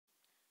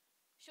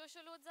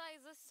Shosholoza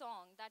is a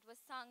song that was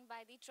sung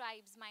by the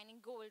tribes mining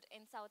gold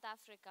in South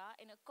Africa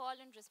in a call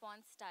and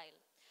response style.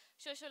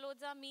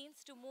 Shosholoza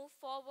means to move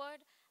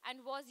forward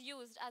and was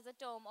used as a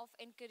term of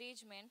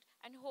encouragement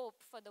and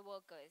hope for the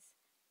workers.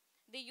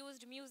 They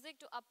used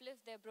music to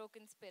uplift their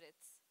broken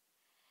spirits.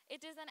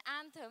 It is an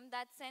anthem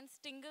that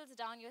sends tingles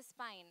down your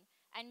spine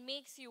and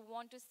makes you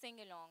want to sing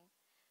along.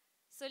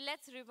 So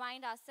let's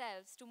remind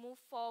ourselves to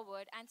move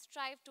forward and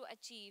strive to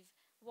achieve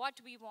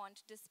what we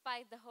want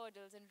despite the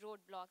hurdles and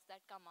roadblocks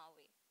that come our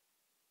way.